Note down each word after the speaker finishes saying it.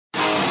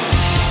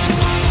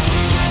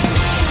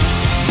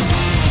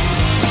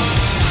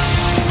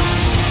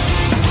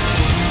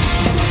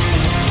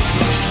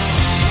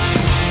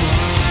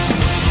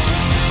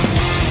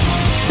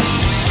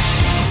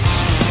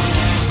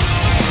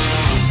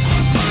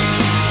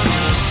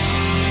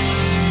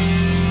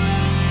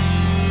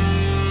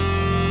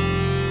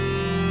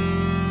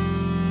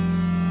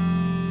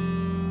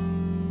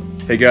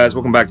Hey guys,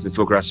 welcome back to the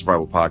Fieldcraft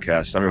Survival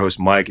Podcast. I'm your host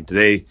Mike, and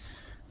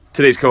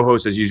today's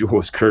co-host, as usual,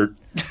 is Kurt.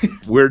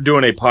 We're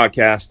doing a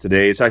podcast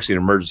today. It's actually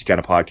an emergency kind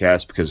of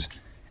podcast because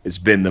it's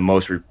been the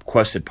most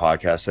requested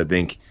podcast, I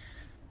think,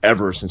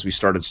 ever since we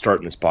starting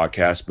this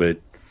podcast. But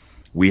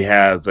we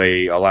have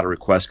a lot of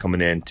requests coming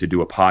in to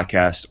do a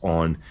podcast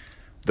on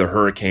the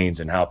hurricanes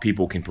and how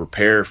people can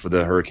prepare for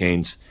the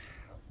hurricanes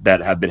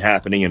that have been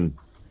happening, and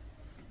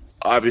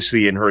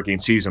obviously in hurricane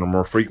season are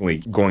more frequently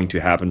going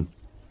to happen.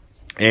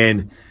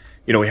 And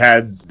we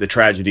had the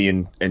tragedy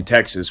in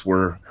Texas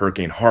where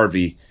Hurricane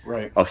Harvey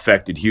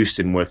affected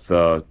Houston with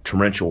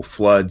torrential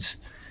floods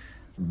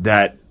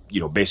that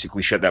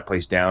basically shut that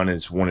place down. And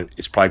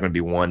it's probably going to be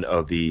one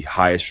of the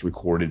highest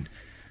recorded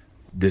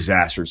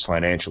disasters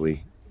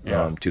financially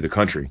to the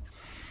country.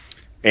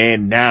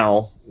 And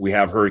now we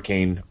have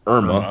Hurricane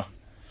Irma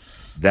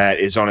that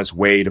is on its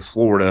way to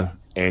Florida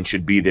and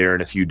should be there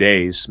in a few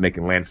days,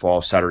 making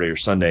landfall Saturday or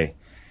Sunday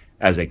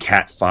as a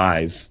Cat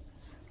 5,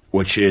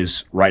 which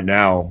is right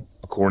now,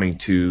 according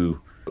to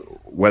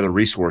Weather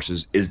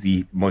Resources, is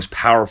the most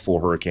powerful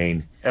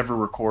hurricane ever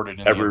recorded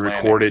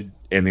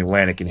in the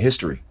Atlantic in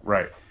history.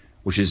 Right.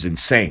 Which is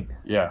insane.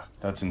 Yeah,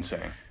 that's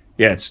insane.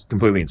 Yeah, it's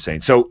completely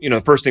insane. So,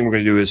 the first thing we're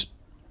going to do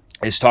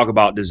is talk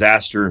about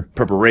disaster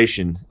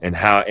preparation and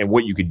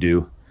what you could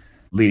do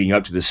leading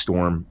up to this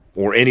storm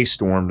or any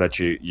storm that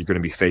you're going to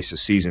be faced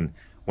this season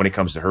when it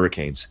comes to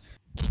hurricanes.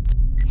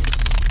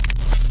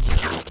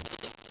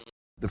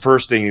 The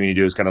first thing you need to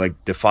do is kind of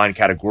like define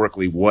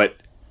categorically what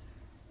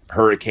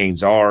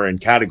hurricanes are in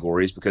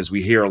categories, because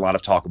we hear a lot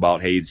of talk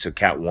about, hey, it's a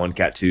Cat 1,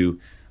 Cat 2.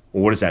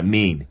 Well, what does that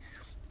mean?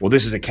 Well,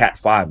 this is a Cat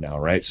 5 now,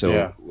 right?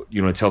 So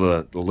you want to tell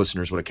the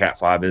listeners what a Cat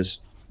 5 is?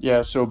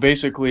 Yeah, so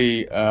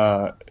basically,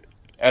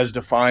 as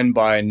defined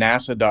by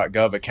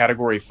NASA.gov, a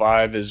Category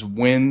 5 is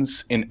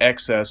winds in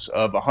excess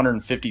of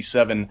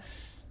 157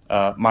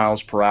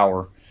 miles per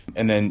hour,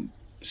 and then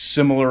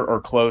similar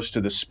or close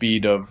to the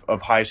speed of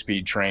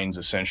high-speed trains,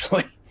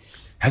 essentially.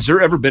 Has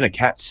there ever been a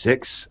Cat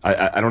 6?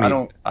 I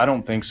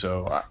don't think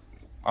so.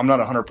 I'm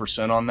not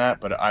 100% on that,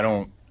 but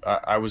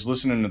I was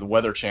listening to the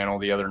Weather Channel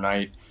the other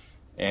night,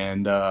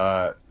 and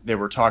they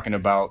were talking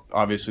about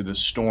obviously the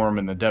storm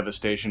and the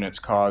devastation it's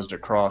caused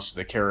across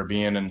the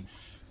Caribbean, and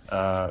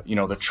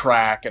the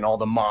track and all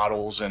the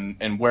models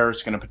and where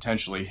it's going to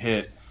potentially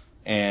hit.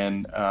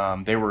 And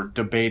they were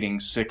debating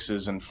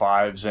 6s and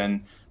 5s,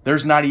 and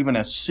there's not even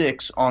a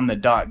 6 on the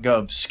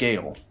 .gov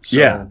scale. So,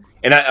 yeah,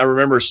 and I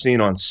remember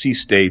seeing on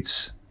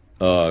C-State's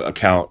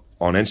account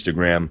on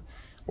Instagram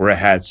where it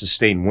had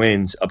sustained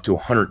winds up to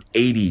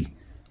 180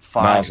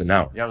 miles an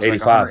hour. Yeah, it was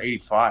 85. Like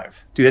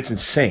 185. Dude, that's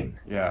insane.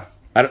 Yeah.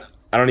 I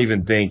don't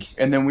even think.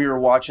 And then we were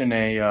watching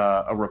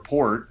a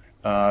report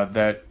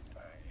that,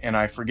 and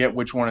I forget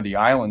which one of the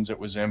islands it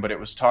was in, but it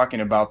was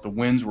talking about the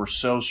winds were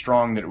so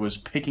strong that it was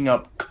picking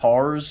up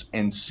cars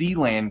and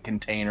Sealand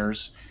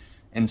containers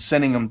and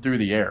sending them through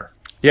the air.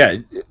 Yeah,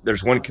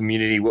 there's one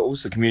community. What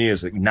was the community? It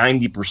was like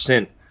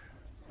 90%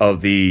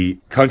 of the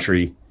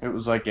country. It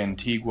was like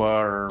Antigua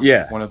or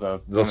one of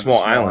the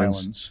small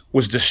islands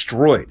was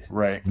destroyed.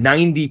 Right.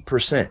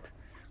 90%.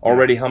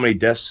 Already, how many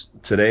deaths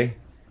today?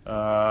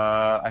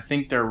 I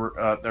think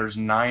there's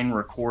 9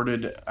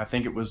 recorded. I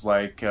think it was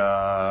like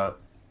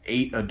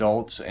 8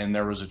 adults, and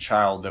there was a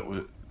child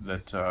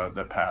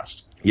that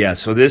passed. Yeah.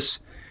 So this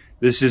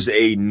is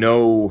a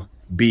no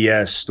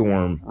BS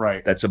storm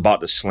that's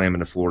about to slam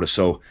into Florida.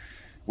 So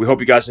we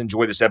hope you guys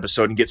enjoy this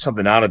episode and get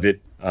something out of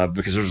it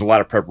because there's a lot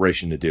of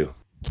preparation to do.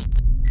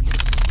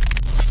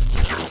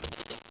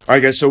 All right,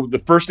 guys, so the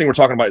first thing we're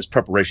talking about is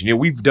preparation.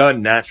 We've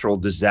done natural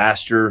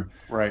disaster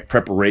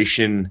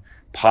preparation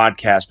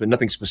podcasts, but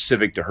nothing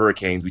specific to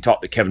hurricanes. We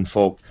talked to Kevin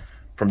Folk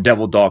from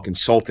Devil Dog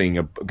Consulting,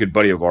 a good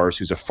buddy of ours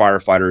who's a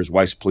firefighter, his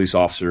wife's a police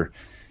officer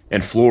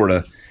in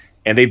Florida,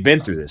 and they've been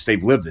through this.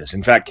 They've lived this.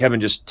 In fact,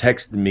 Kevin just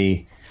texted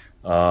me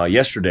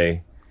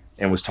yesterday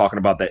and was talking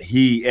about that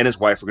he and his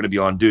wife are going to be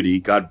on duty.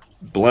 God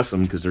bless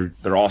them because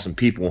they're awesome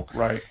people.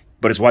 Right.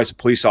 But his wife's a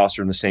police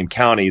officer in the same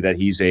county that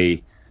he's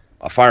a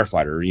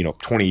firefighter,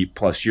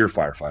 20-plus year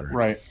firefighter.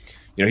 Right.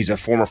 He's a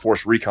former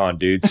Force Recon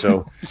dude.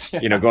 So,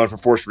 going from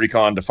Force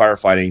Recon to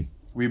firefighting.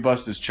 We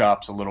bust his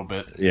chops a little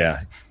bit.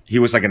 Yeah. He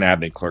was like an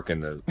admin clerk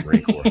in the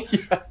Marine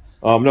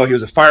Corps. No, he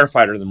was a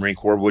firefighter in the Marine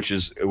Corps, which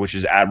is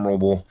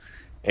admirable.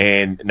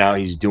 And now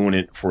he's doing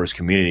it for his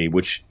community,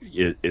 which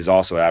is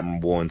also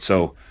admirable. And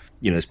so,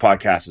 this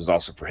podcast is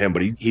also for him,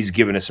 but he's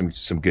given us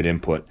some good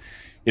input.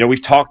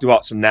 We've talked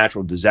about some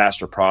natural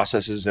disaster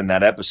processes in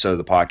that episode of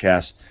the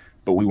podcast,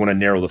 but we want to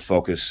narrow the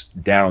focus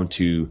down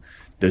to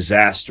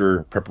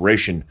disaster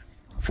preparation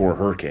for a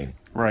hurricane.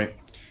 Right.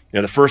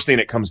 The first thing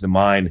that comes to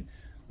mind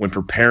when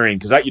preparing,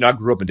 because I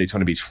grew up in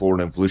Daytona Beach,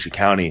 Florida, in Volusia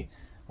County,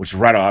 which is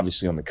right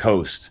obviously on the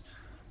coast,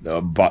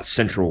 about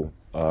central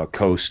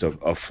coast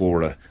of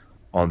Florida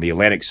on the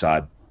Atlantic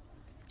side,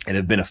 and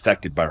have been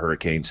affected by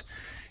hurricanes.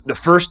 The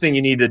first thing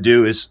you need to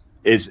do is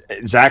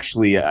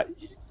actually, I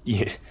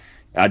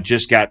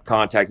just got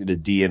contacted a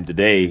DM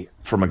today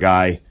from a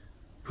guy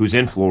who's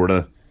in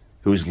Florida,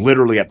 who's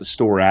literally at the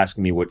store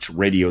asking me which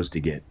radios to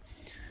get.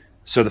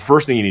 So the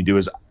first thing you need to do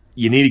is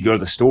you need to go to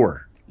the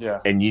store. Yeah.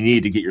 And you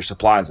need to get your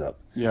supplies up.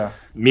 Yeah.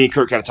 Me and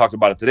Kurt kind of talked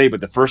about it today, but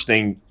the first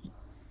thing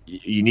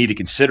you need to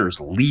consider is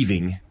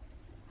leaving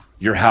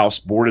your house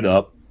boarded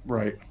up,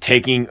 right?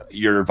 Taking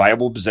your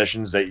valuable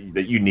possessions that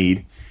you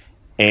need,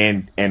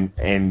 and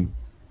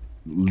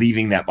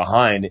leaving that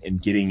behind and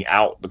getting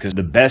out, because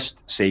the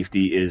best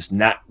safety is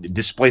not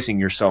displacing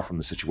yourself from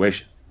the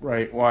situation.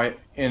 Right. Well,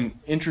 and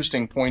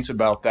interesting points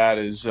about that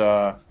is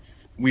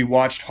we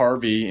watched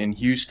Harvey in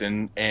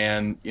Houston,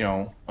 and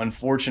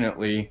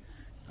unfortunately,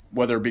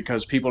 whether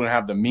because people didn't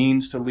have the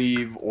means to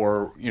leave,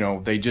 or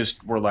they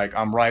just were like,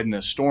 I'm riding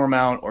this storm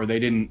out, or they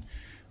didn't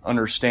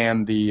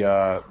understand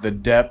the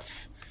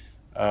depth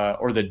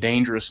or the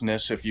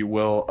dangerousness, if you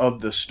will,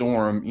 of the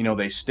storm,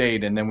 they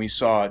stayed. And then we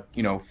saw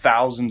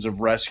thousands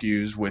of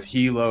rescues with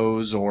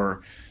helos,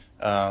 or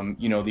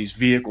these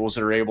vehicles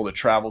that are able to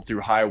travel through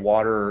high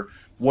water, or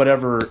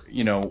whatever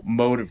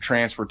mode of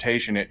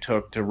transportation it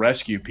took to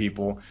rescue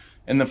people.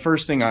 And the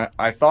first thing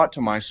I thought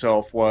to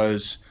myself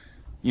was,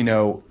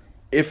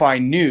 if I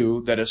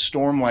knew that a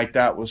storm like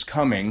that was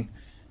coming,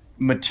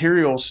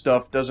 material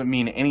stuff doesn't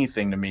mean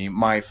anything to me.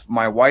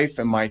 My wife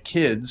and my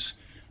kids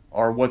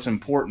are what's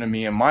important to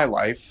me in my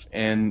life,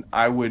 and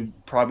I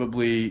would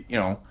probably,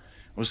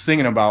 was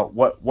thinking about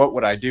what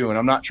would I do. And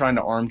I'm not trying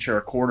to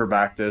armchair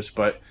quarterback this,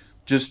 but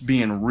just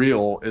being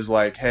real is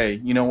like, hey,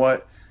 you know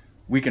what?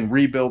 We can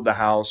rebuild the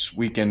house,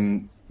 we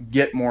can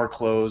get more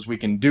clothes, we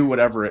can do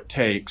whatever it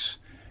takes,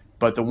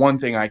 but the one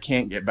thing I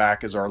can't get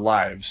back is our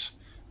lives.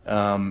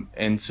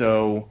 And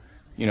so,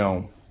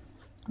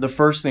 the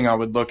first thing I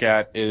would look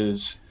at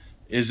is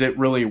it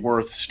really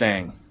worth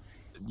staying?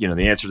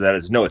 The answer to that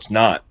is no, it's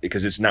not,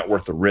 because it's not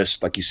worth the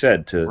risk, like you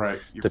said, to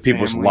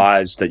people's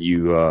lives that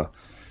you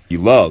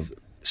love.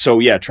 So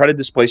yeah, try to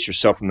displace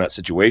yourself from that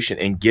situation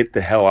and get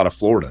the hell out of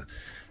Florida.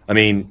 I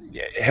mean,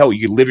 hell,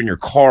 you could live in your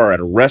car at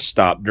a rest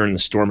stop during the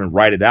storm and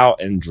ride it out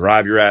and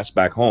drive your ass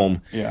back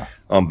home. Yeah.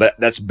 But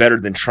that's better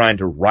than trying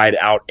to ride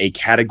out a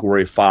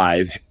Category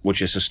 5,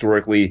 which is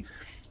historically,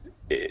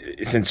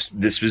 since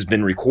this has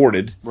been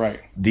recorded, right,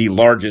 the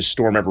largest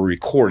storm ever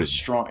recorded.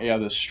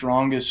 The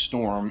strongest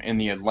storm in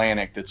the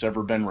Atlantic that's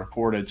ever been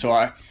recorded.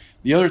 So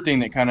the other thing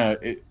that kind of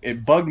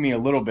it bugged me a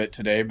little bit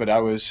today, but I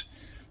was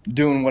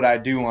doing what I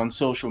do on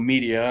social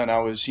media, and I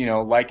was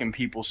liking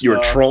people's stuff. You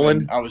were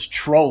trolling? I was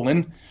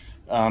trolling.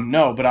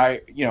 No,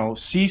 but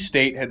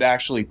C-State had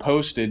actually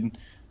posted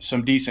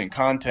some decent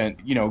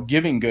content,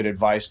 giving good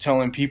advice,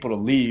 telling people to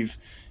leave,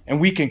 and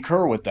we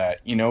concur with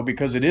that,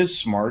 because it is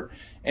smart.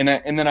 And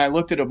then I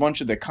looked at a bunch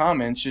of the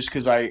comments just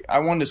because I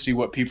wanted to see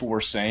what people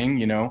were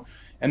saying,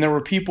 and there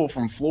were people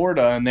from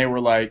Florida, and they were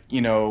like,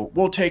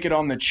 we'll take it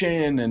on the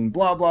chin and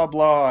blah, blah,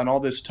 blah, and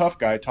all this tough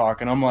guy talk.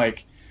 And I'm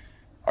like,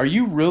 are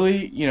you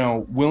really,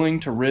 willing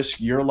to risk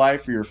your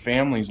life or your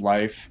family's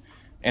life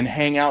and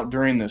hang out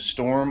during this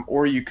storm?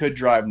 Or you could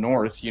drive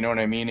north, you know what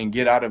I mean, and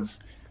get out of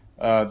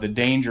the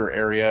danger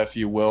area, if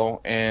you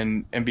will,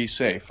 and be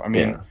safe. I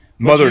mean, yeah.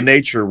 Mother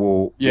Nature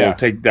will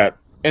take that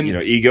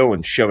ego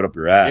and shove it up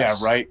your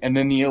ass. Yeah, right. And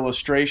then the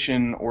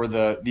illustration or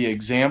the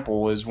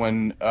example is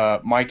when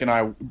Mike and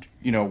I,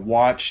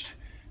 watched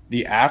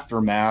the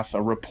aftermath,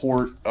 a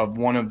report of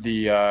one of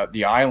the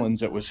islands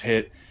that was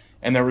hit,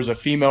 and there was a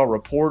female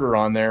reporter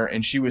on there,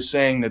 and she was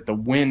saying that the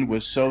wind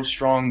was so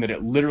strong that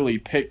it literally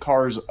picked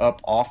cars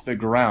up off the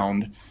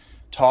ground,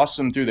 tossed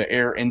them through the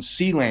air in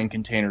Sealand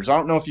containers. I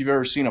don't know if you've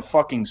ever seen a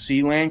fucking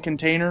Sealand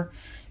container,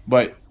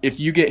 but if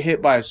you get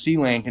hit by a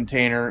Sealand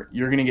container,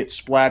 you're going to get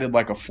splatted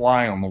like a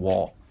fly on the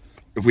wall.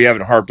 If we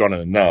haven't harped on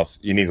it enough,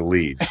 you need to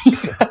leave.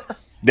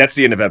 That's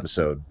the end of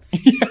episode.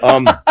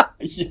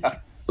 Yeah.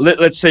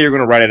 Let's say you're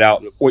going to write it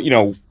out.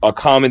 Well, a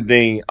common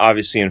thing,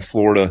 obviously, in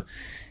Florida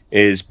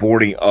is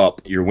boarding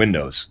up your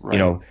windows.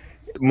 Right.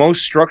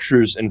 Most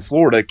structures in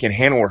Florida can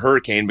handle a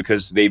hurricane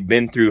because they've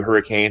been through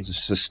hurricanes with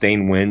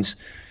sustained winds.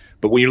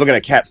 But when you're looking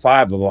at Cat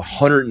 5 of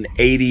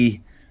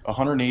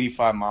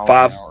 185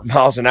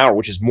 miles an hour,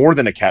 which is more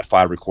than a Cat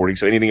 5 recording.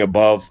 So anything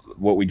above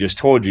what we just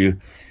told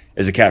you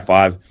is a Cat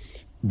 5.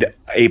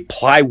 A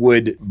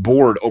plywood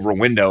board over a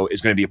window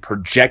is going to be a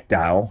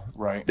projectile,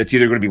 right, that's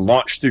either going to be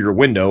launched through your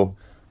window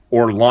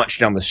or launched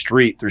down the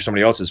street through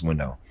somebody else's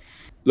window.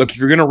 Look, if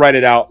you're going to write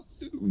it out,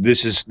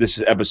 this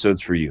is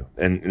episodes for you,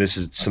 and this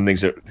is some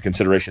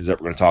considerations that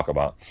we're going to talk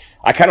about.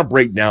 I kind of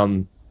break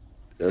down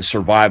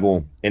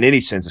survival in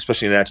any sense,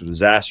 especially in a natural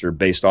disaster,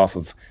 based off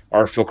of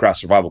our Fieldcraft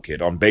Survival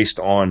Kit, based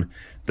on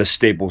the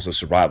staples of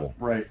survival.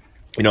 Right.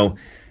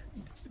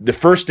 The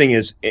first thing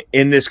is,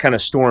 in this kind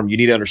of storm, you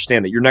need to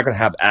understand that you're not going to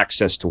have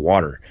access to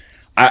water.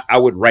 I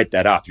would write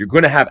that off. You're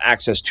going to have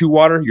access to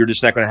water. You're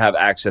just not going to have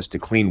access to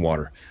clean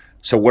water.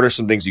 So what are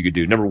some things you could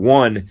do? Number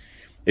one,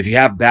 if you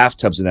have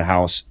bathtubs in the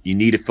house, you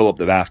need to fill up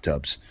the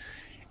bathtubs.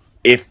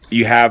 If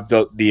you have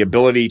the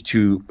ability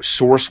to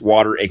source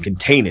water and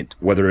contain it,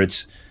 whether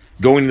it's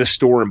going to the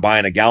store and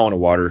buying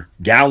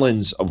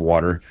gallons of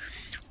water,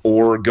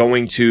 or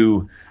going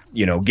to,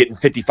 getting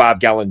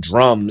 55-gallon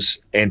drums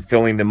and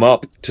filling them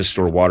up to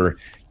store water,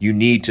 you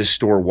need to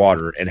store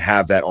water and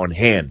have that on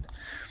hand.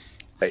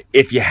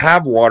 if you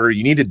have water,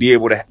 you need to be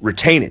able to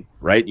retain it,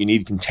 right? You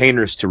need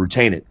containers to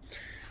retain it.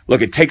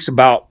 Look, it takes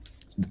about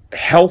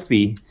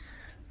healthy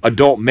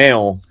adult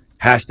male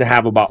has to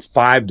have about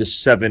 5 to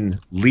 7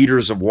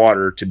 liters of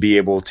water to be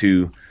able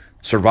to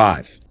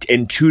survive.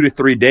 In 2 to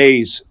 3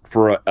 days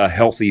for a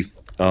healthy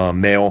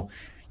male,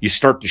 you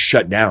start to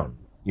shut down.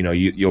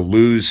 You'll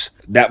lose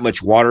that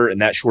much water in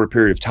that short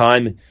period of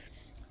time.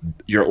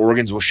 Your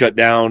organs will shut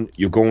down.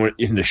 You'll go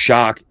into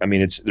shock. I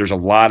mean, there's a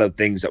lot of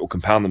things that will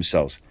compound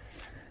themselves.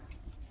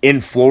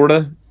 In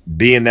Florida,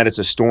 being that it's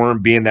a storm,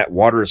 being that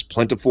water is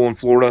plentiful in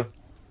Florida,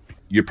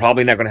 you're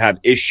probably not going to have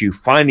issue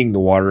finding the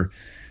water,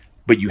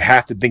 but you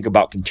have to think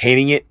about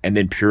containing it and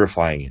then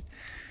purifying it.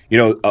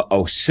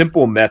 A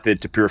simple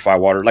method to purify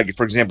water, like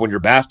for example, in your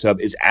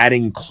bathtub, is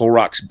adding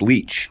Clorox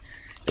bleach.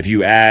 If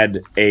you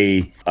add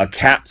a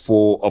cap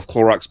full of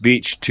Clorox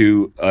bleach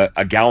to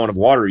a gallon of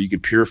water, you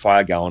could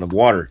purify a gallon of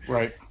water.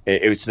 Right.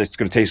 It's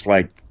going to taste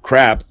like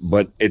crap,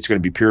 but it's going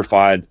to be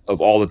purified of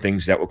all the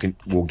things that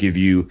will give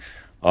you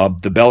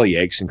the belly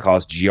aches and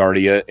cause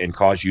giardia and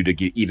cause you to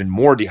get even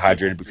more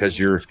dehydrated because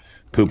you're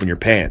pooping your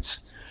pants.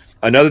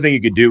 Another thing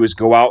you could do is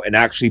go out and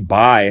actually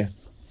buy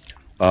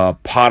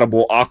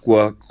potable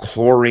aqua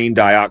chlorine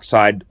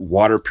dioxide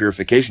water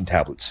purification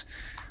tablets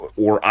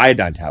or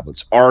iodine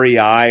tablets.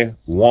 REI,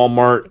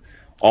 Walmart,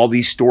 all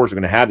these stores are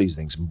going to have these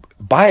things.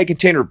 Buy a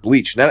container of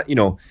bleach.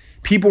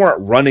 People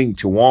aren't running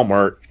to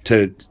Walmart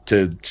to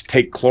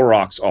take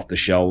Clorox off the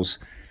shelves.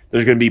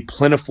 There's going to be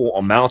plentiful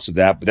amounts of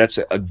that, but that's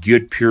a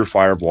good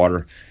purifier of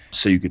water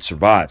so you could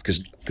survive.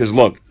 Because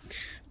look,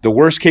 the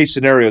worst case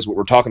scenario is what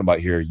we're talking about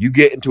here. You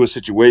get into a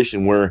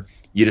situation where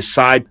you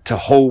decide to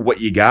hold what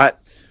you got.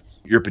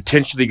 You're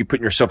potentially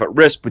putting yourself at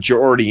risk, but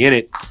you're already in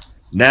it.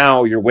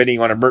 Now you're waiting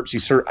on emergency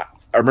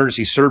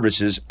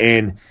services,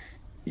 and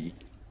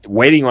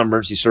waiting on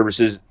emergency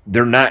services,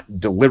 they're not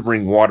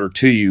delivering water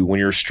to you when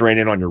you're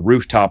stranded on your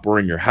rooftop or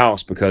in your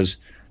house because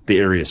the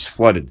area is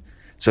flooded.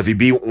 So if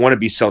you want to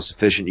be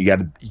self-sufficient, you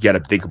got to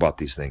think about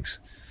these things.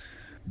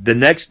 The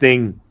next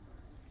thing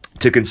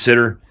to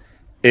consider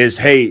is,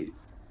 hey,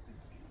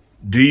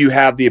 do you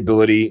have the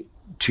ability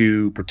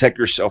to protect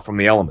yourself from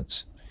the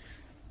elements?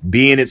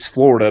 Being it's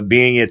Florida,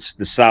 being it's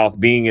the South,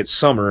 being it's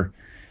summer,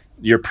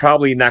 you're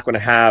probably not going to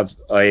have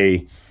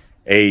a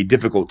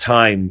difficult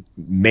time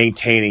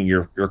maintaining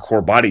your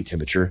core body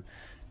temperature,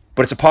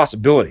 but it's a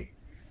possibility.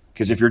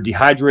 Because if you're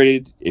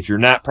dehydrated, if you're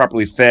not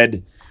properly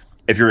fed,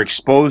 if you're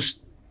exposed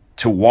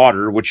to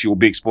water, which you will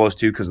be exposed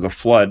to because of the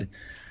flood,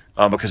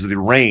 because of the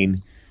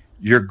rain,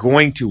 you're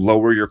going to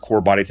lower your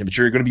core body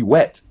temperature. You're going to be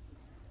wet.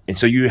 And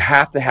so you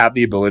have to have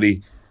the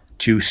ability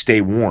to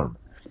stay warm.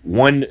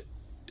 One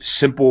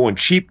simple and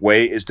cheap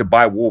way is to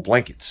buy wool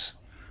blankets.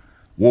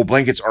 Wool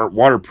blankets aren't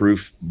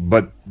waterproof,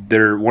 but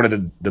they're one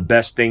of the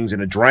best things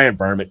in a dry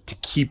environment to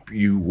keep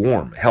you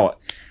warm. Hell,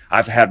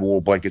 I've had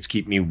wool blankets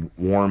keep me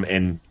warm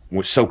and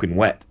soaking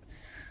wet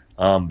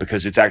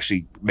because it's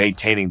actually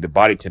maintaining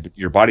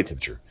your body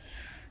temperature.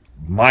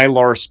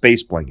 Mylar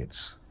space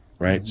blankets,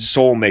 right? Mm-hmm.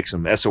 Sol makes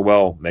them.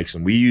 SOL makes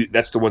them.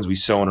 That's the ones we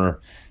sew in our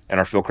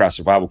Fieldcraft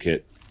Survival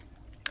Kit.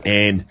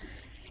 And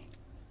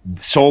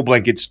Sol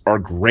blankets are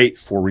great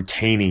for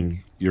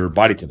retaining your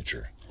body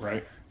temperature.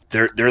 Right.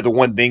 They're the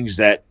one things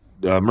that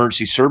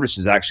emergency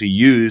services actually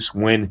use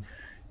when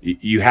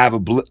you have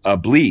a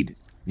bleed.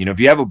 If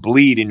you have a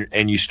bleed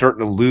and you're starting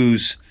to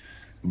lose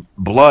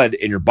blood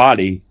in your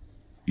body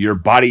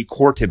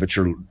core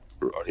temperature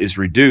is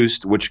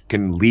reduced, which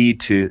can lead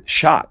to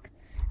shock.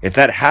 If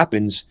that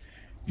happens,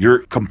 you're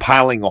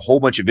compiling a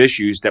whole bunch of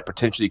issues that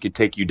potentially could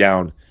take you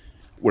down.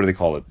 What do they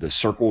call it? The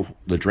circle,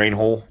 the drain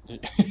hole,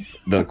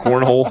 the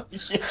cornhole.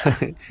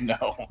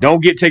 No.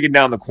 Don't get taken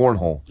down the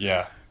cornhole.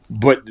 Yeah.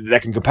 But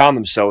that can compound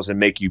themselves and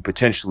make you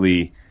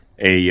potentially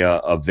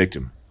a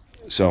victim.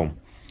 So,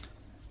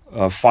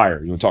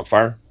 fire. You want to talk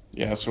fire?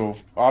 Yeah. So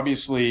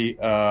obviously,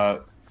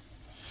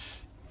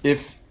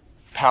 if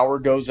power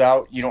goes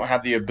out, you don't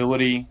have the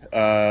ability,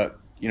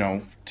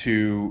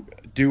 to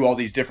do all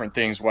these different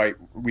things. Why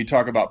we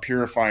talk about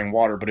purifying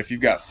water, but if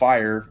you've got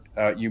fire,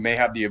 you may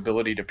have the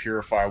ability to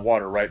purify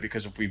water, right?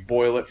 Because if we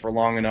boil it for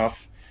long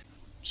enough,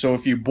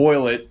 if you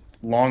boil it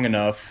long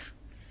enough,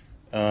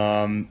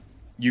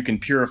 you can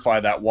purify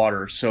that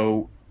water.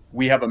 So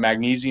we have a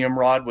magnesium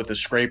rod with a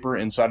scraper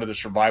inside of the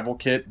survival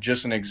kit,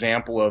 just an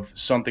example of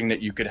something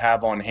that you could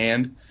have on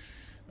hand,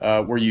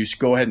 where you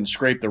go ahead and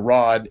scrape the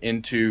rod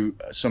into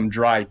some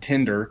dry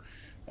tinder,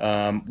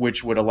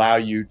 which would allow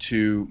you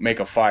to make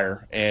a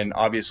fire and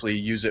obviously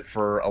use it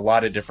for a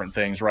lot of different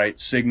things, right?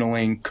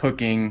 Signaling,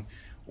 cooking,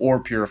 or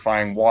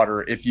purifying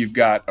water if you've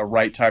got a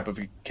right type of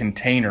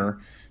container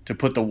to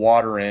put the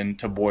water in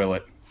to boil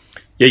it.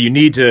 Yeah, you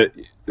need to.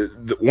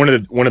 One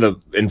of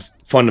the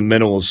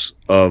fundamentals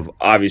of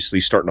obviously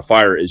starting a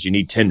fire is you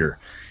need tinder.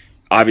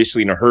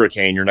 Obviously, in a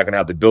hurricane, you're not going to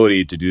have the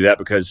ability to do that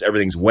because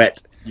everything's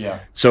wet. Yeah.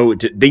 So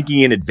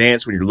thinking in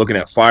advance when you're looking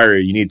at fire,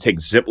 you need to take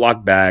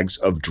Ziploc bags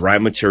of dry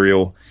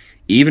material,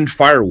 even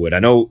firewood. I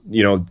know,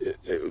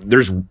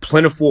 there's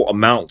plentiful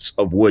amounts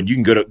of wood. You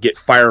can go to get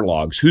fire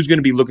logs. Who's going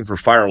to be looking for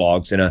fire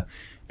logs in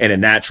in a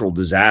natural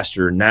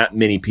disaster, not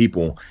many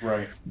people.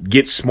 Right.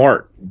 Get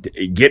smart.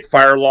 Get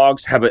fire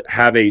logs. Have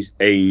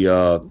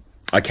a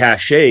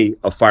cache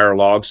of fire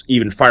logs,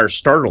 even fire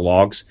starter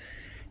logs.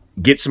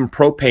 Get some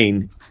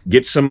propane.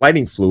 Get some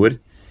lighting fluid,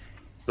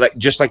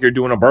 just like you're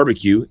doing a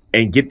barbecue,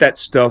 and get that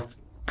stuff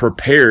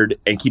prepared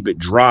and keep it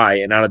dry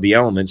and out of the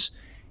elements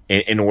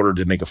in order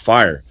to make a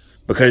fire.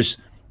 Because,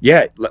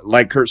 yeah,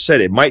 like Kurt said,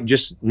 it might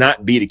just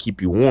not be to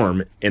keep you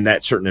warm in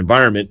that certain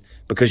environment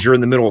because you're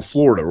in the middle of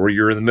Florida or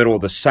you're in the middle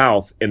of the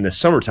South in the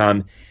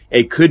summertime.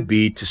 It could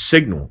be to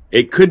signal.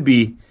 It could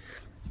be,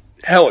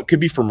 hell, it could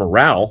be for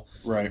morale.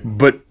 Right.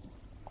 But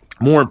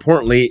more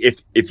importantly,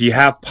 if you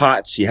have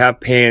pots, you have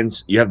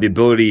pans, you have the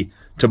ability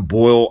to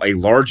boil a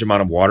large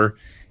amount of water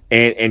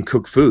and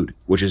cook food,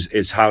 which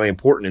is highly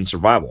important in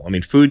survival. I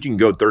mean, food, you can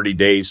go 30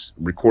 days,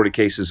 recorded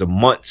cases of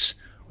months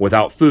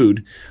without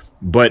food,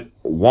 but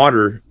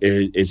water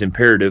is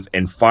imperative,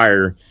 and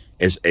fire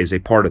is a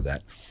part of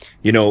that.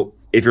 You know,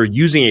 if you're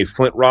using a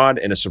flint rod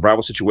in a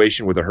survival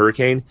situation with a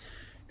hurricane,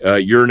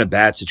 you're in a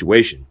bad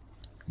situation.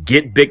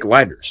 Get big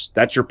lighters.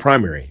 That's your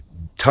primary.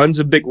 Tons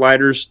of big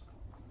lighters,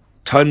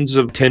 tons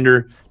of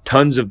tinder,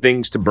 tons of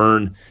things to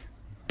burn,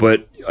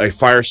 but a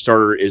fire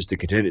starter is the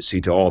contingency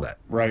to all that.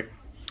 Right.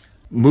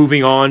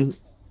 Moving on,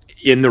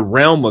 in the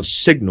realm of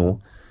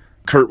signal,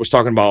 Kurt was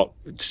talking about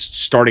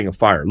starting a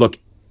fire. Look,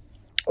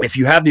 if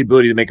you have the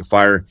ability to make a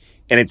fire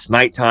and it's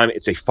nighttime,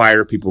 it's a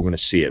fire, people are going to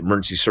see it.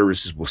 Emergency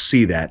services will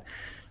see that.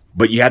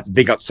 But you have to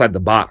think outside the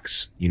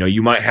box. You know,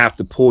 you might have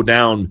to pull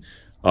down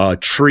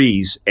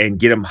trees and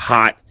get them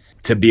hot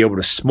to be able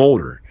to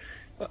smolder,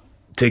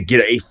 to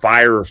get a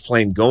fire or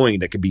flame going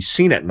that can be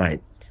seen at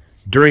night.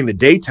 During the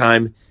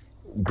daytime,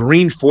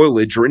 green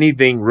foliage or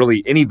anything,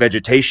 really any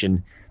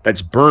vegetation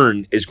that's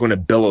burned is going to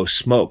billow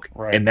smoke.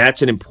 Right. And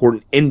that's an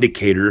important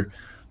indicator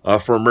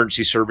for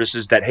emergency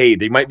services that, hey,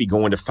 they might be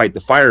going to fight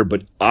the fire,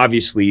 but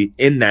obviously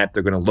in that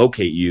they're going to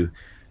locate you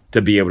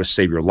to be able to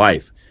save your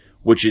life,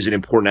 which is an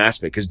important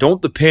aspect, because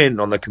don't depend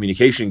on the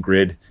communication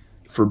grid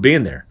for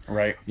being there.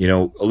 Right. You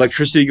know,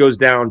 electricity goes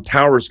down,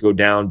 towers go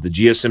down, the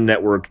GSM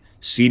network,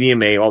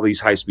 CDMA, all these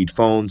high-speed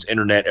phones,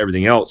 internet,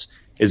 everything else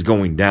is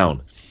going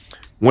down.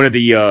 One of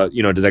the,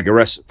 to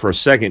digress for a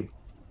second,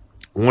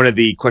 one of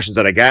the questions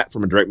that I got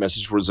from a direct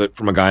message was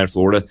from a guy in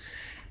Florida,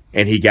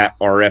 and he got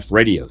RF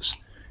radios.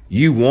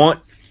 You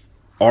want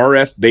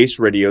RF-based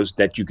radios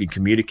that you can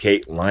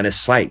communicate line of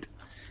sight,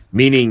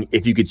 meaning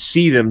if you could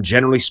see them,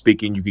 generally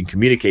speaking, you can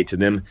communicate to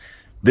them.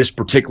 This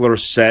particular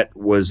set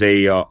was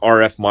a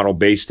RF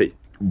model-based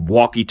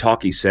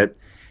walkie-talkie set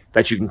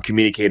that you can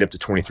communicate up to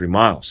 23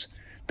 miles.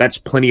 That's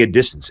plenty of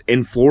distance.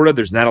 In Florida,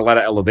 there's not a lot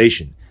of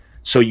elevation,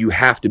 so you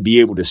have to be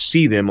able to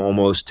see them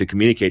almost to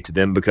communicate to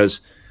them,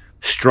 because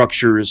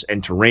structures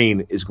and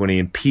terrain is going to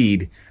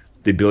impede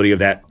the ability of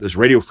those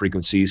radio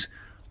frequencies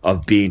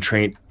of being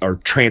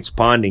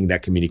transponding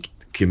that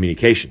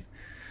communication.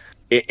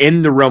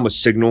 In the realm of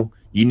signal,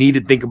 you need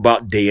to think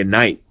about day and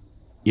night.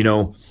 You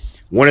know,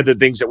 one of the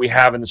things that we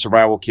have in the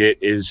survival kit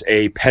is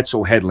a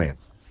Petzl headlamp.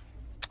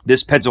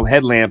 This Petzl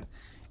headlamp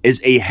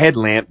is a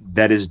headlamp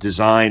that is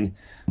designed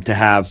to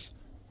have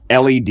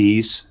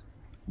LEDs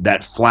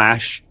that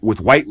flash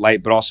with white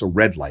light, but also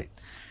red light.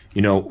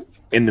 You know,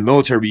 in the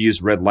military, we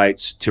use red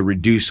lights to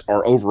reduce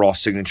our overall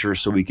signature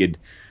so we could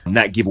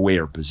not give away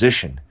our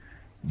position.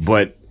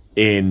 But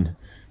in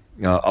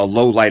a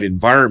low light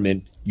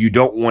environment, you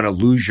don't want to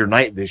lose your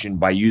night vision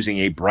by using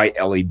a bright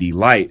LED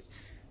light.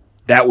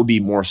 That would be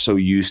more so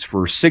used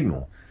for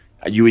signal.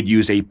 You would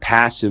use a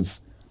passive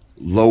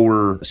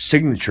lower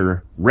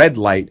signature red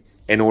light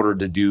in order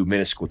to do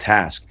minuscule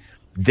tasks.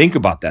 Think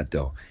about that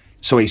though.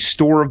 So a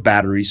store of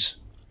batteries,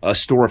 a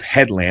store of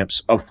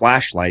headlamps, of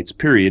flashlights,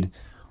 period,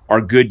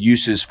 are good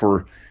uses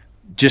for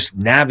just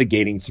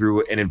navigating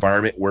through an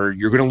environment where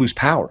you're going to lose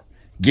power.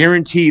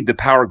 Guaranteed the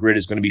power grid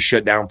is going to be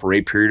shut down for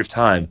a period of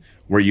time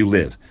where you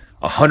live.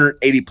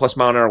 180 plus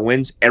mile an hour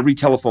winds, every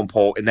telephone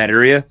pole in that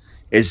area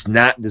is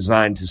not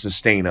designed to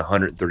sustain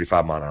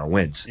 135 mile an hour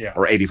winds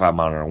or 85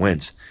 mile an hour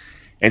winds.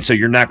 And so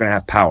you're not going to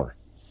have power.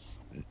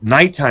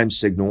 Nighttime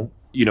signal,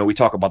 you know, we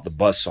talk about the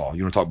buzzsaw.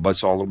 You want to talk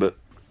buzzsaw a little bit?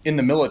 In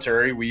the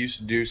military, we used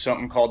to do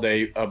something called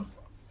a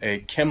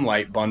chem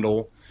light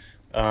bundle,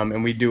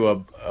 and we do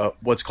a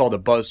what's called a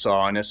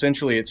buzzsaw. And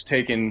essentially it's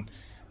taken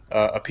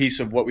a piece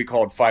of what we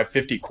called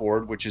 550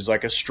 cord, which is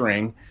like a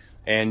string,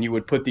 and you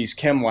would put these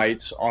chem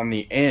lights on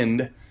the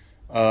end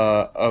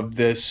of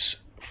this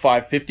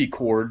 550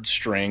 cord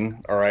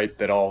string, all right,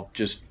 that I'll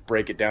just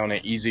break it down an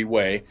easy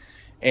way,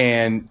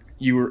 and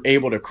you were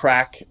able to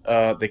crack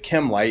the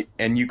chem light,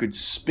 and you could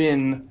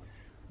spin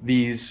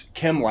these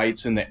chem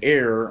lights in the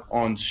air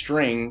on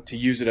string to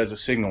use it as a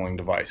signaling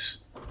device.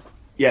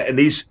 Yeah, and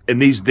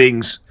these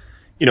things,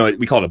 you know,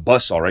 we call it a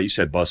buzzsaw, right? You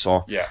said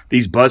buzzsaw. Yeah.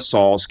 These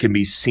buzzsaws can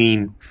be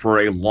seen for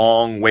a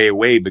long way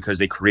away because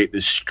they create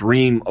this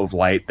stream of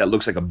light that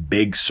looks like a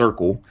big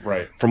circle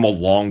from a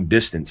long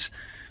distance.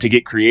 To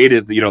get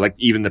creative, you know, like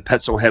even the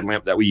Petzl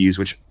headlamp that we use,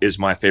 which is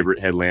my favorite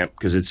headlamp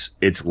because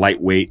it's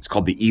lightweight. It's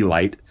called the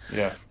E-Light.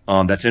 Yeah.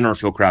 That's in our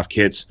Fieldcraft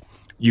kits.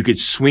 you could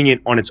swing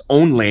it on its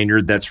own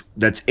lanyard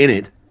that's in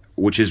it,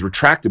 which is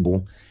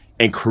retractable,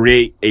 and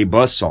create a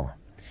buzzsaw.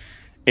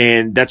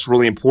 And that's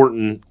really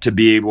important to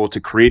be able to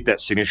create that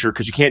signature,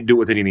 because you can't do it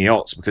with anything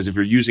else. Because if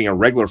you're using a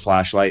regular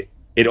flashlight,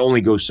 it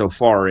only goes so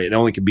far. It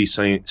only can be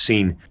seen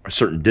a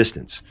certain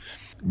distance.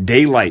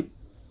 Daylight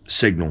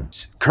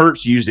signals.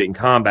 Kurt's used it in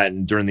combat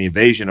and during the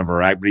invasion of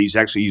Iraq, but he's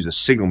actually used a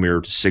signal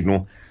mirror to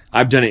signal.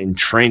 I've done it in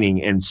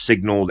training and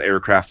signaled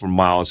aircraft from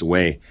miles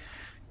away.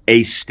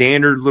 A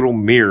standard little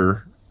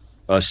mirror,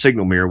 a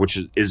signal mirror, which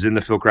is in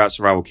the Fieldcraft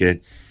Survival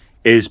Kit,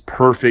 is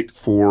perfect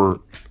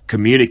for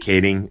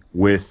communicating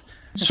with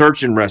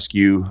search and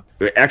rescue.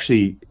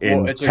 Actually,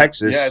 in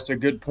Texas. It's a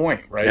good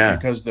point, right? Yeah.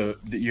 Because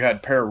you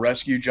had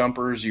pararescue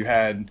jumpers, you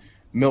had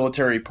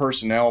military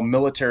personnel,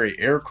 military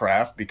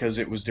aircraft, because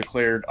it was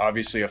declared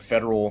obviously a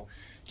federal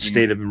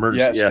state of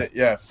emergency.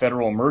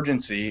 Federal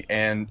emergency.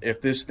 And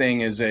if this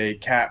thing is a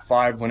Cat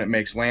 5 when it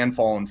makes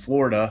landfall in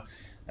Florida,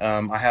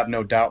 I have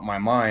no doubt in my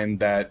mind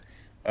that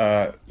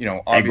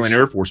Eglin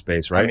Air Force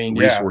Base, right? I mean,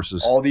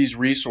 resources. All these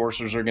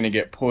resources are going to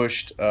get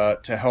pushed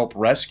to help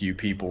rescue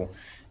people.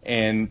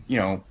 And,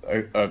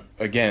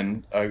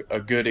 again, a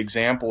good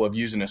example of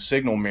using a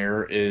signal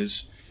mirror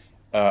is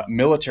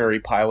military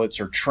pilots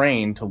are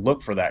trained to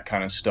look for that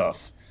kind of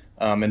stuff.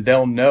 And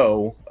they'll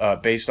know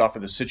based off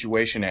of the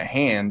situation at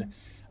hand,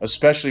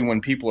 especially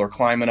when people are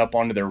climbing up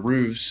onto their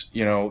roofs,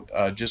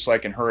 just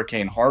like in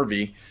Hurricane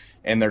Harvey,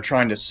 and they're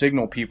trying to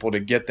signal people to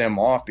get them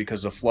off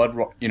because the flood,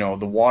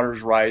 the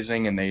water's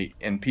rising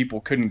and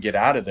people couldn't get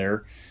out of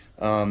there.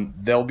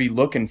 They'll be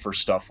looking for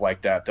stuff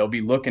like that. They'll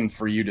be looking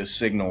for you to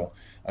signal.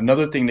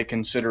 Another thing to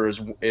consider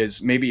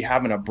is maybe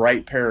having a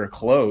bright pair of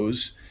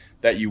clothes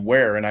that you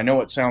wear. And I know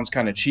it sounds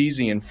kind of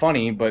cheesy and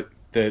funny, but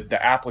the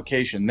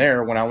application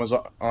there, when I was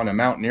on a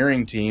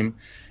mountaineering team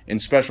in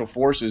Special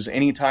Forces,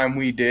 anytime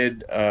we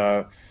did,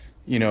 a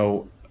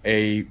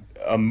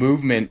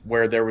movement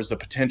where there was the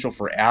potential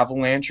for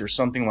avalanche or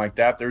something like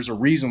that, there's a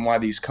reason why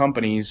these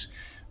companies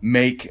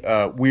make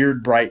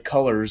weird bright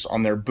colors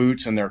on their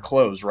boots and their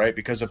clothes, right?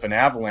 Because if an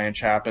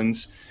avalanche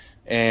happens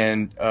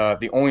and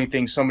the only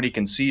thing somebody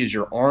can see is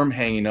your arm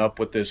hanging up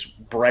with this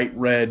bright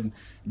red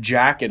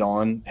jacket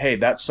on, hey,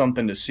 that's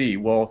something to see.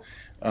 Well,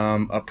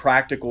 a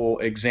practical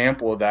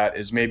example of that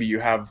is maybe you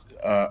have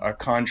a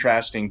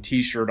contrasting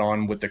t-shirt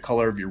on with the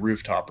color of your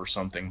rooftop or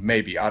something.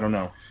 Maybe, I don't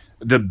know.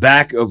 The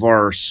back of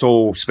our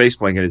Sol space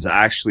blanket is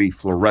actually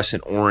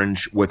fluorescent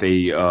orange with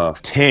a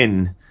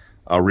tin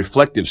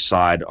reflective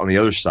side on the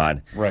other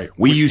side. Right.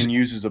 Which can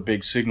use as a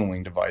big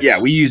signaling device. Yeah,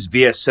 we use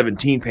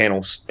VS-17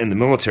 panels in the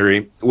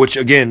military, which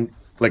again,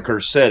 like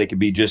Kurt said, it could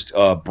be just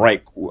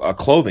bright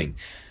clothing.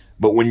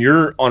 But when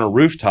you're on a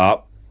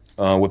rooftop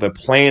with a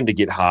plan to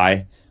get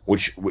high,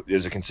 which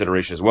is a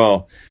consideration as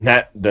well,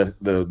 not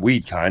the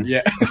weed kind.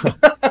 Yeah.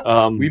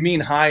 We mean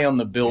high on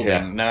the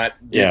building, not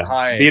get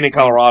high. Being in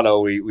Colorado,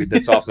 we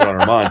that's often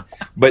on our mind.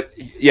 But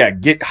yeah,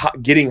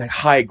 getting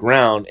high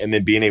ground and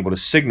then being able to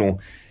signal.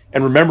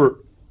 And remember,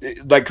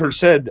 like Kurt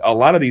said, a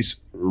lot of these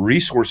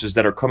resources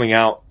that are coming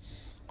out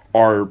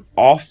are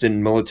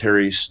often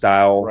military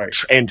style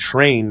and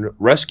trained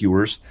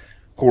rescuers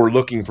who are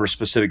looking for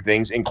specific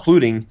things,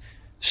 including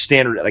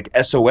standard like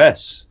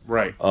SOS,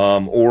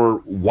 or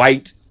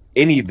white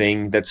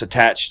anything that's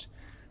attached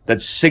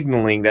that's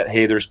signaling that,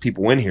 hey, there's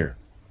people in here.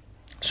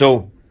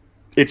 So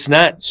it's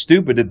not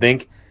stupid to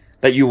think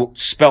that you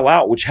spell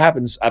out, which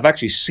happens. I've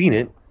actually seen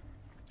it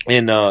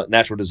in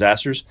natural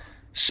disasters,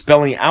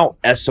 spelling out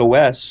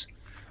SOS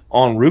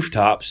on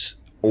rooftops,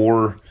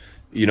 or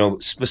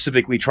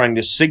specifically trying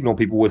to signal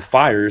people with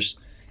fires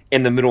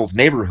in the middle of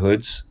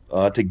neighborhoods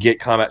to get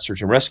combat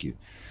search and rescue.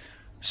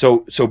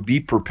 So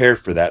be prepared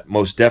for that,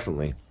 most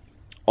definitely.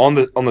 On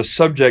the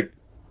subject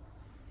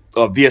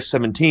of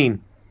VS-17,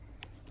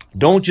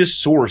 don't just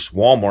source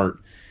Walmart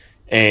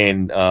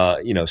and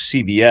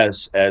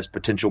CVS as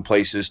potential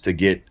places to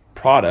get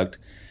product,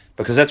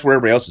 because that's where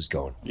everybody else is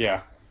going.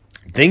 Yeah.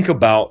 Think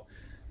about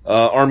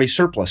Army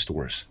surplus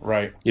stores.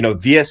 Right.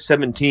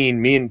 VS-17,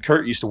 me and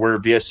Kurt used to wear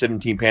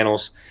VS-17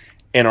 panels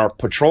in our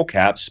patrol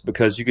caps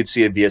because you could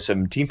see a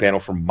VS-17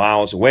 panel from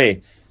miles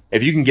away.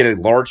 If you can get a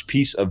large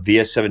piece of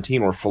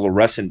VS-17 or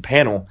fluorescent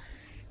panel,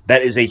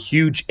 that is a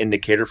huge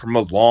indicator from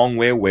a long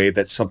way away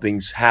that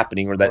something's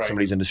happening or that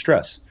somebody's in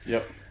distress.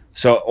 Yep.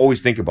 So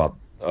always think about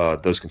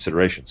those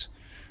considerations.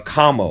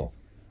 Commo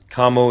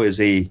is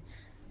an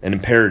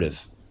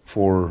imperative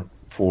for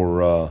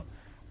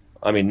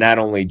not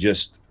only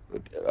just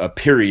a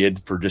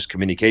period for just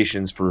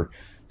communications for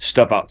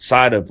stuff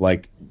outside of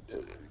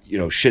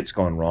shit's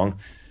gone wrong,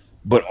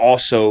 but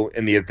also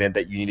in the event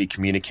that you need to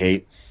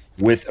communicate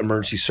with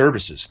emergency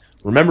services.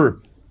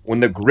 Remember, when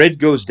the grid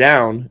goes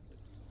down,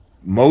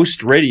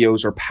 most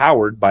radios are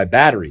powered by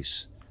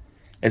batteries.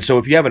 And so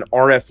if you have an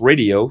RF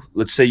radio,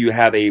 let's say you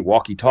have a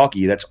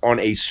walkie-talkie that's on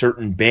a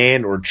certain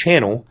band or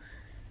channel,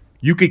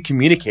 you could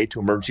communicate to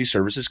emergency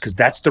services because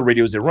that's the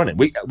radios they're running.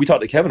 We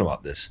talked to Kevin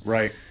about this.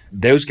 Right.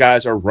 Those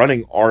guys are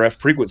running RF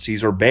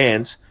frequencies or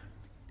bands.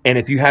 And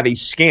if you have a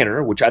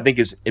scanner, which I think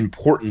is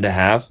important to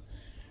have,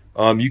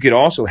 you could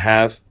also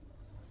have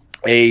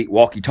a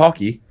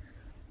walkie-talkie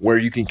where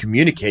you can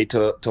communicate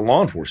to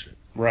law enforcement.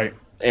 Right.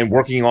 And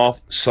working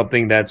off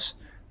something that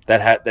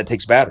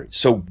takes batteries.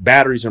 So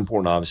batteries are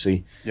important,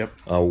 obviously. Yep.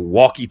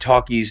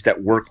 Walkie-talkies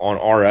that work on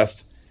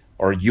RF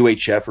or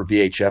UHF or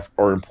VHF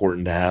are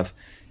important to have,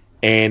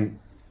 and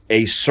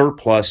a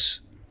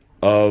surplus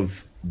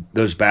of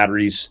those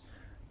batteries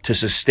to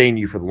sustain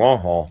you for the long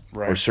haul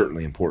are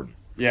certainly important.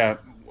 Yeah.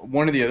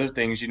 One of the other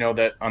things,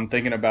 that I'm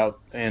thinking about,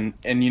 and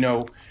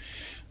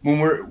when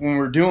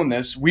we're doing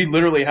this, we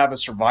literally have a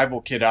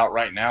survival kit out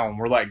right now, and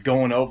we're like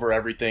going over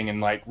everything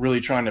and like really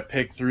trying to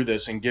pick through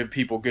this and give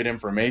people good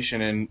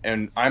information.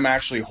 And I'm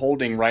actually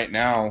holding right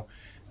now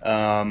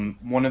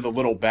one of the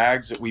little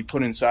bags that we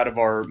put inside of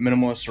our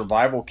minimalist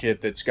survival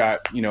kit that's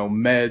got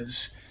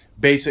meds,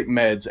 basic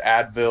meds,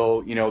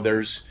 Advil.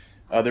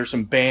 There's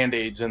some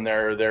Band-Aids in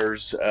there.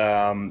 There's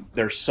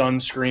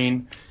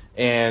sunscreen,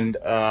 and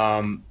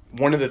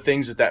one of the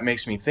things that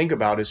makes me think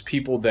about is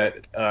people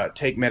that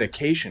take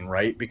medication,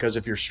 right? Because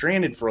if you're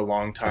stranded for a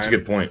long time, that's a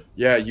good point.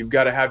 Yeah, you've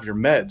got to have your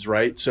meds,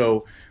 right?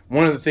 So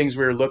one of the things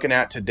we were looking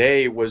at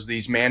today was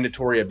these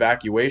mandatory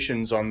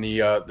evacuations on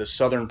the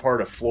southern part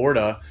of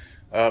Florida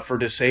for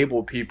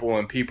disabled people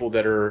and people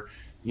that are,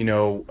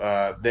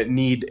 that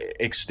need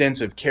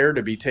extensive care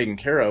to be taken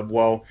care of.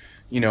 Well,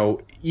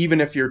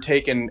 even if you're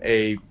taking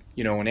an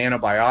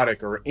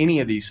antibiotic or any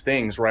of these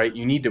things, right?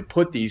 You need to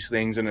put these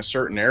things in a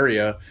certain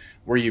area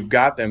where you've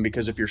got them,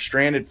 because if you're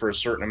stranded for a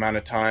certain amount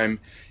of time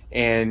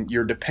and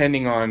you're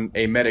depending on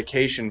a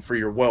medication for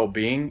your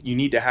well-being, you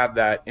need to have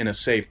that in a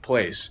safe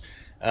place.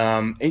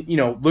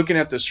 Looking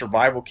at the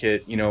survival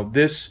kit,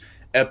 this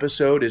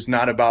episode is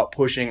not about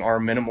pushing our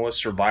minimalist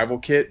survival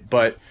kit,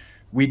 but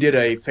we did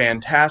a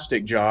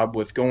fantastic job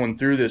with going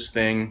through this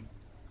thing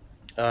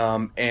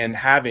and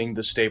having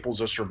the staples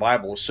of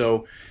survival.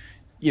 So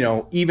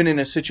even in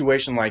a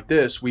situation like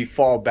this, we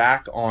fall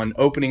back on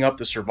opening up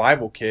the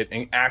survival kit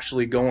and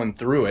actually going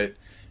through it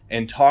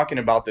and talking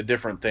about the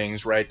different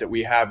things, right, that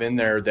we have in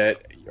there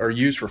that are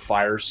used for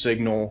fire,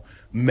 signal,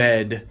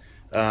 med,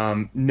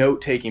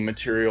 note-taking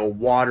material,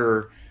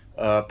 water,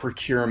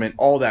 procurement,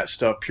 all that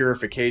stuff,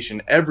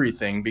 purification,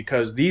 everything,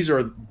 because these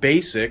are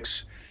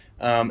basics.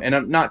 And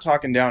I'm not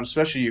talking down,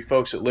 especially you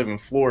folks that live in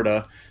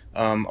Florida.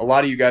 A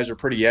lot of you guys are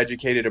pretty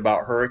educated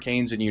about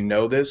hurricanes, and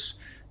this.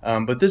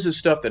 But this is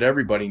stuff that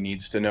everybody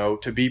needs to know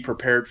to be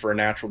prepared for a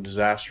natural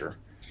disaster.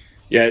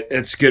 Yeah,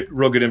 it's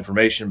real good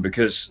information,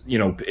 because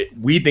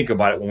we think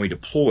about it when we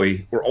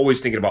deploy. We're always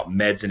thinking about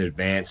meds in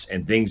advance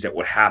and things that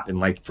would happen.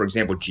 Like, for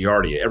example,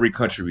 Giardia. Every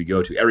country we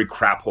go to, every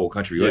crap hole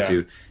country we go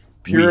to,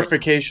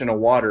 purification of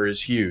water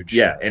is huge.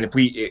 Yeah, and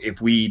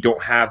if we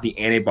don't have the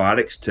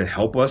antibiotics to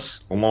help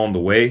us along the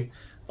way,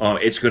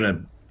 it's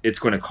going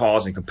to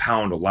cause and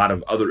compound a lot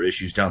of other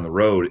issues down the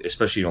road,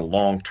 especially in a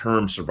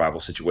long-term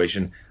survival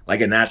situation like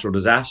a natural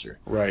disaster.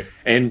 Right.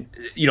 And,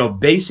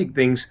 basic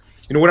things,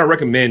 what I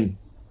recommend,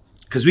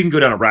 because we can go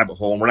down a rabbit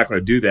hole and we're not going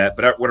to do that,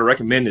 but what I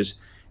recommend is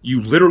you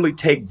literally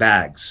take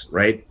bags,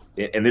 right?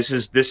 And this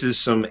is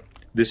some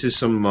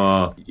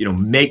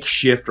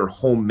makeshift or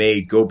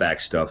homemade go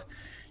bag stuff.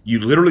 You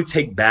literally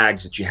take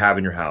bags that you have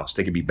in your house.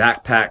 They could be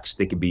backpacks,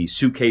 they could be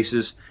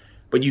suitcases,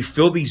 but you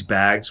fill these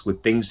bags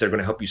with things that are going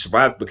to help you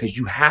survive, because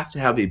you have to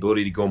have the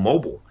ability to go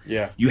mobile.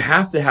 Yeah. You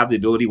have to have the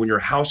ability when your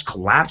house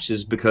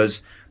collapses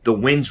because the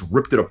winds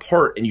ripped it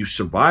apart and you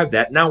survived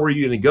that. Now where are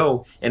you going to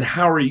go, and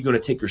how are you going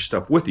to take your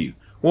stuff with you?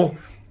 Well,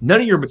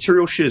 none of your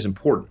material shit is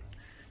important.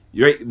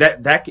 Right?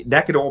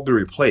 That could all be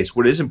replaced.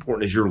 What is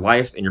important is your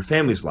life and your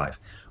family's life.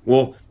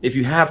 Well, if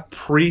you have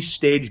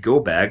pre-staged go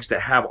bags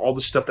that have all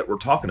the stuff that we're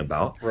talking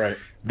about, right,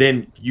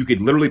 then you could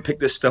literally pick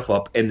this stuff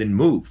up and then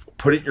move,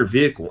 put it in your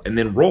vehicle, and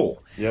then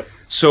roll. Yep.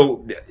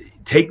 So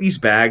take these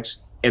bags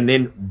and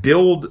then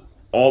build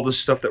all the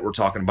stuff that we're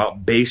talking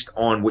about based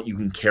on what you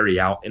can carry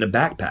out in a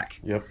backpack.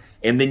 Yep.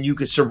 And then you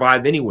could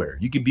survive anywhere.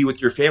 You could be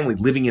with your family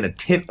living in a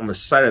tent on the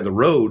side of the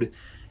road,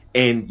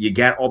 and you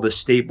got all the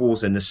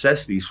staples and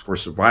necessities for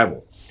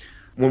survival.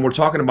 When we're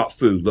talking about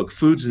food, look,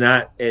 food's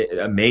not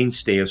a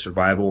mainstay of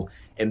survival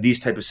in these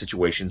type of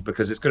situations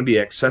because it's going to be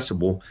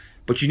accessible,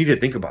 but you need to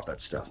think about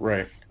that stuff.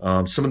 Right.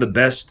 Some of the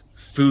best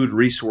food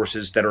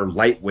resources that are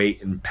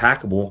lightweight and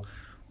packable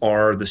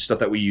are the stuff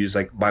that we use,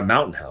 like by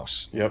Mountain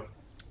House. Yep.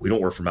 We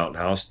don't work for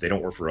Mountain House. They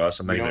don't work for us.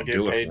 I'm not even going to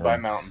do it for them. You don't get paid by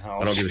Mountain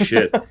House. I don't give a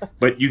shit.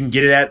 But you can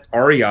get it at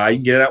REI, you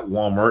can get it at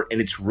Walmart, and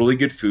it's really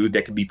good food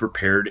that can be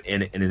prepared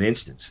in an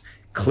instance.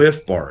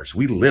 Cliff Bars.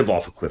 We live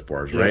off of Cliff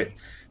Bars, right? Yeah.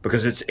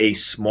 Because it's a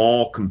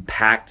small,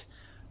 compact,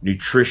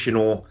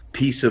 nutritional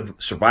piece of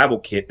survival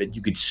kit that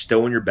you could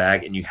stow in your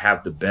bag and you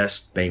have the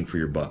best bang for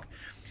your buck.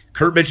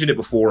 Kurt mentioned it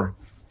before,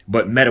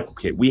 but medical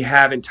kit. We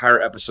have entire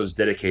episodes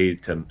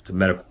dedicated to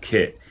medical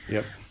kit.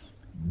 Yep.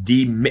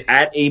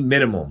 At a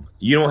minimum,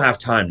 you don't have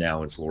time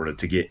now in Florida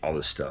to get all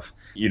this stuff.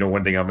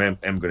 One thing I'm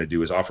going to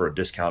do is offer a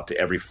discount to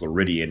every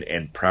Floridian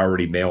and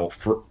priority mail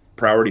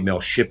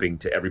shipping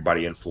to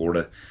everybody in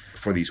Florida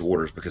for these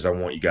orders, because I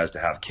want you guys to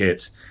have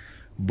kits.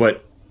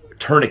 But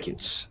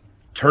tourniquets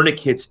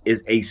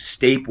is a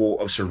staple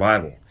of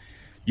survival.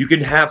 You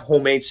can have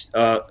homemade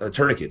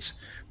tourniquets.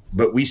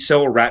 but we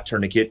sell a rat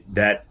tourniquet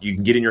that you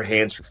can get in your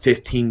hands for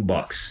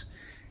 $15,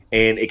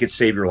 and it could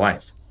save your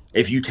life.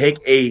 If you take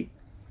a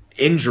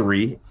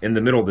injury in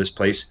the middle of this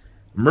place,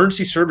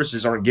 emergency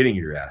services aren't getting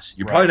your ass.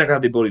 You're probably not gonna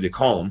have the ability to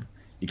call them.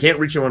 You can't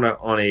reach them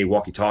on a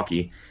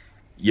walkie-talkie.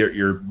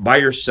 You're by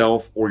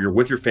yourself or you're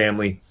with your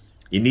family.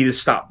 You need to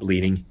stop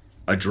bleeding,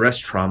 address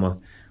trauma.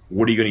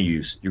 What are you going to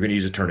use? You're going to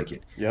use a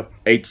tourniquet. Yep.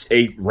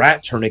 A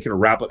rat tourniquet, a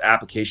rapid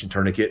application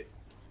tourniquet,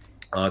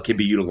 can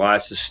be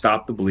utilized to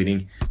stop the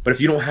bleeding. But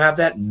if you don't have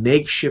that,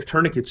 makeshift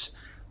tourniquets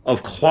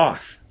of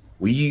cloth.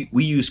 We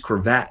use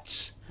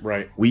cravats.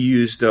 Right. We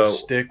used a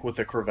stick with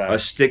a cravat. A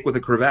stick with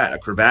a cravat. A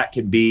cravat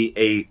can be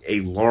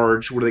a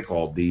large. What are they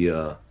called?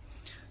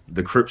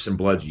 The Crips and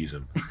Bloods use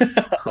them.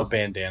 A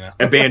bandana.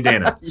 A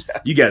bandana. Yeah.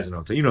 You guys know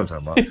what I'm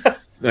talking about.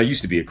 I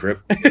used to be a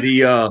Crip.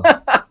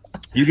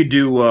 You could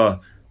do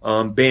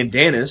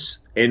bandanas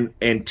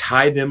and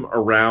tie them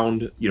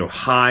around,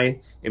 high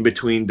in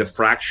between the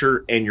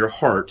fracture and your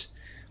heart,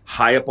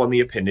 high up on the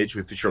appendage.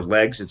 If it's your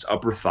legs, it's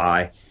upper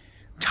thigh.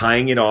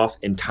 Tying it off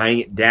and tying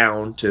it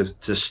down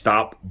to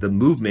stop the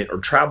movement or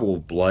travel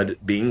of blood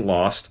being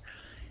lost,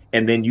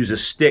 and then use a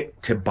stick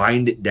to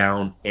bind it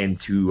down and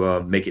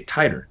to make it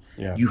tighter.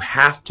 Yeah. You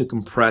have to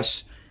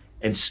compress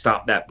and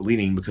stop that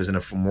bleeding, because in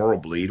a femoral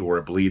bleed or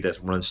a bleed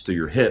that runs through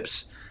your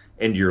hips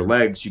into your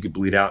legs, you could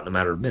bleed out in a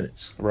matter of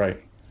minutes.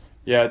 Right.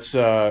 Yeah, it's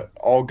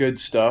all good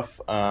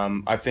stuff.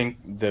 I think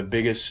the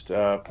biggest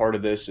part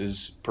of this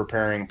is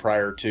preparing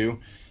prior to.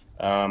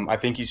 I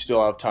think you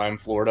still have time,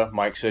 Florida.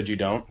 Mike said you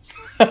don't.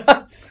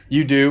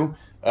 You do.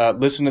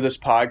 Listen to this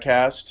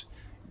podcast.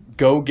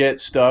 Go get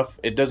stuff.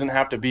 It doesn't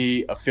have to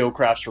be a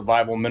Fieldcraft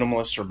Survival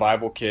Minimalist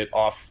Survival Kit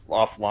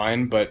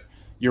offline, but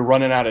you're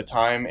running out of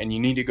time and you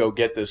need to go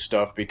get this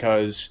stuff,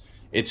 because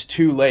it's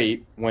too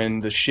late when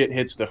the shit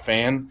hits the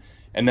fan,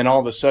 and then all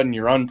of a sudden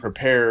you're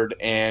unprepared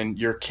and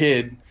your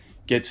kid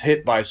gets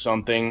hit by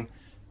something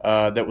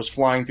that was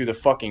flying through the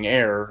fucking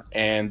air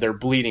and they're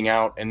bleeding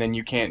out, and then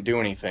you can't do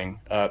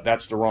anything.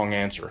 That's the wrong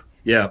answer.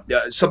 Yeah.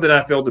 Something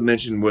I failed to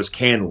mention was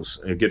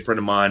candles. A good friend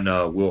of mine,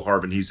 Will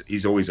Harbin,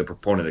 he's always a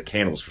proponent of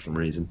candles for some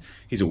reason.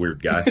 He's a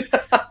weird guy.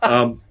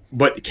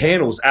 But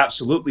candles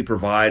absolutely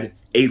provide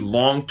a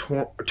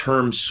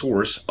long-term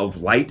source of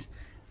light,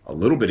 a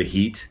little bit of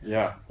heat,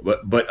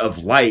 but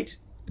of light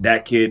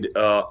that could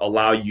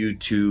allow you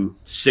to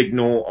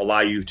signal, allow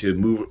you to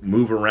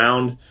move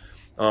around,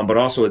 but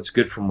also it's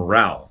good for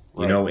morale.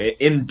 Right.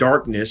 In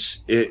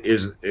darkness,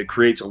 it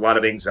creates a lot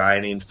of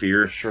anxiety and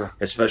fear, sure,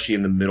 especially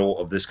in the middle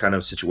of this kind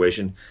of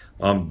situation.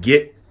 You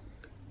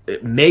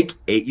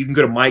can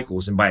go to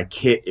Michael's and buy a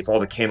kit if all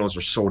the candles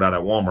are sold out at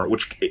Walmart,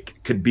 which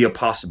it could be a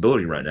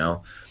possibility right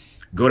now.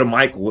 Go to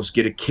Michael's,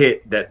 get a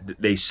kit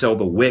that they sell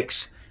the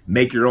wicks,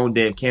 make your own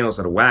damn candles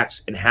out of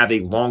wax, and have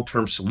a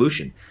long-term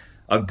solution.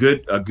 A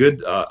good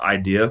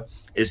idea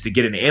is to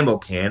get an ammo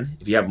can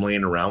if you have them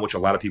laying around, which a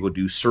lot of people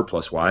do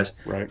surplus-wise.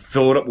 Right.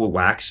 Fill it up with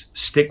wax,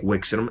 stick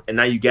wicks in them, and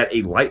now you get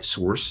a light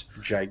source.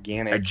 A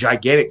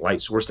gigantic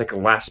light source that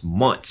can last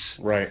months.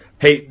 Right.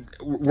 Hey,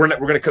 we're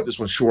going to cut this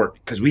one short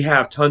because we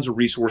have tons of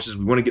resources.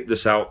 We want to get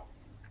this out.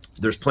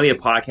 There's plenty of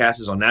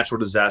podcasts on natural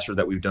disaster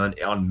that we've done,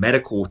 on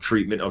medical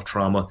treatment of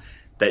trauma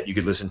that you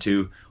could listen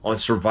to, on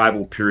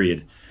survival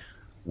period.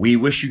 We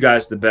wish you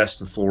guys the best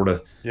in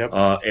Florida. Yep.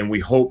 And we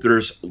hope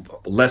there's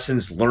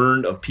lessons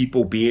learned of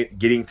people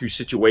getting through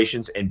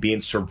situations and being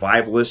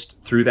survivalist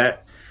through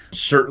that.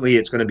 Certainly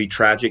it's going to be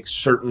tragic.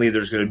 Certainly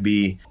there's going to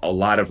be a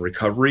lot of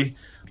recovery.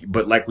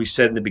 But like we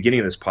said in the beginning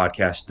of this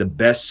podcast, the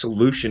best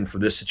solution for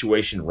this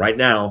situation right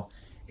now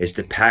is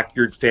to pack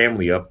your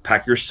family up,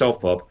 pack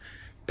yourself up,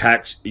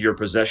 pack your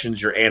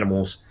possessions, your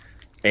animals,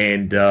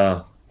 and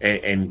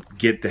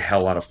get the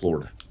hell out of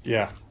Florida.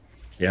 Yeah.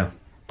 Yeah.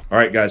 All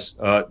right, guys.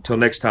 Till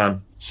next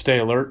time. Stay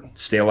alert.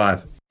 Stay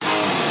alive.